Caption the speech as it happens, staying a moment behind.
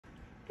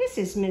This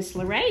is Miss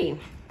Lorraine,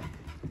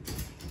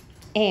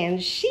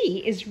 and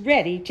she is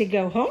ready to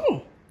go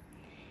home.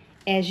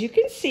 As you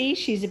can see,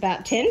 she's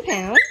about 10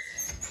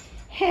 pounds,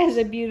 has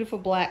a beautiful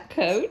black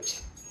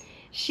coat.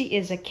 She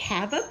is a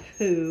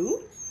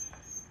Cavapoo.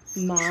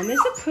 Mom is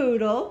a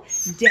poodle.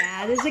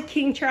 Dad is a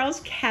King Charles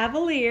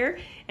Cavalier.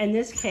 In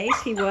this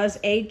case, he was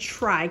a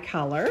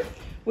tricolor,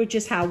 which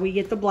is how we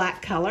get the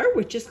black color,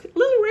 which is a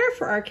little rare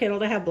for our kennel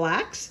to have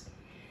blacks.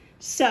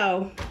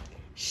 So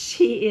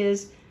she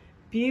is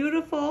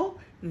beautiful,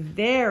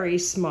 very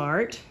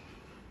smart.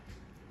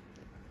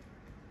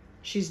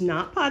 She's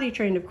not potty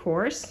trained, of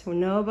course.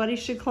 Nobody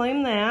should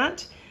claim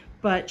that,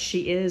 but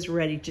she is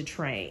ready to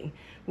train.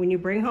 When you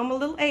bring home a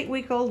little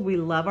 8-week-old, we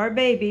love our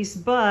babies,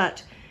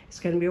 but it's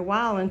going to be a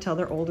while until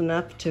they're old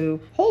enough to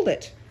hold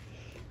it.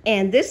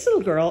 And this little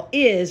girl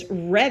is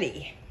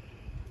ready.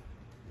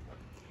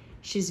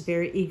 She's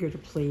very eager to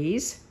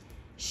please.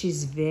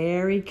 She's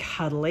very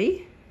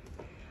cuddly,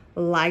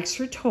 likes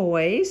her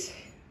toys.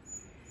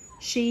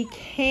 She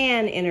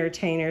can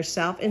entertain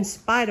herself in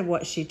spite of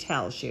what she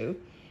tells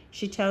you.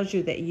 She tells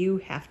you that you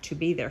have to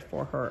be there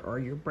for her or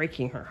you're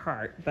breaking her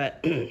heart,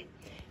 but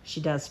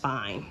she does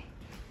fine.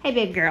 Hey,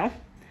 babe girl,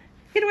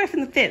 get away from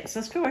the fence.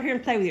 Let's go over here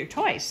and play with your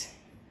toys.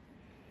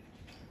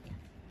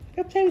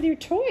 Go play with your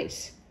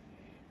toys.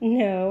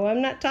 No,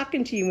 I'm not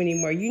talking to you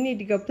anymore. You need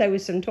to go play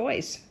with some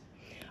toys.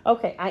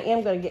 Okay, I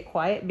am going to get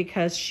quiet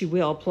because she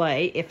will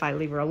play if I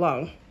leave her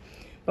alone.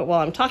 But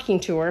while I'm talking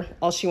to her,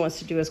 all she wants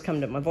to do is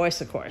come to my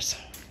voice, of course.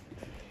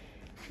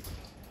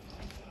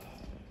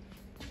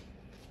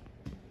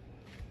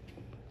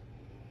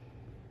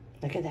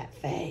 Look at that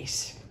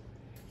face.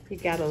 You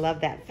gotta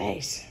love that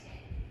face.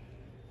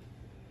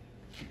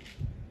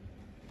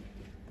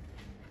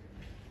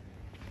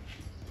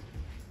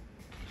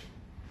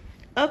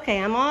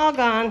 Okay, I'm all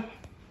gone.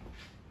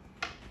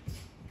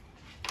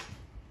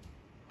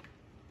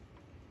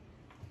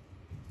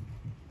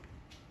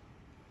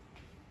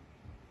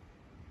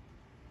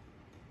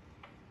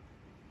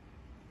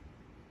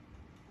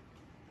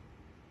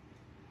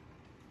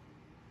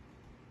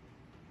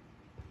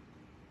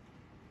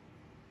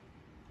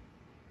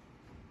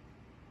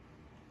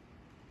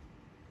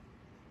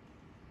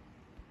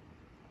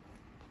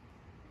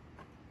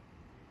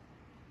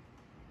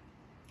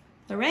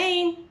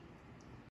 Lorraine.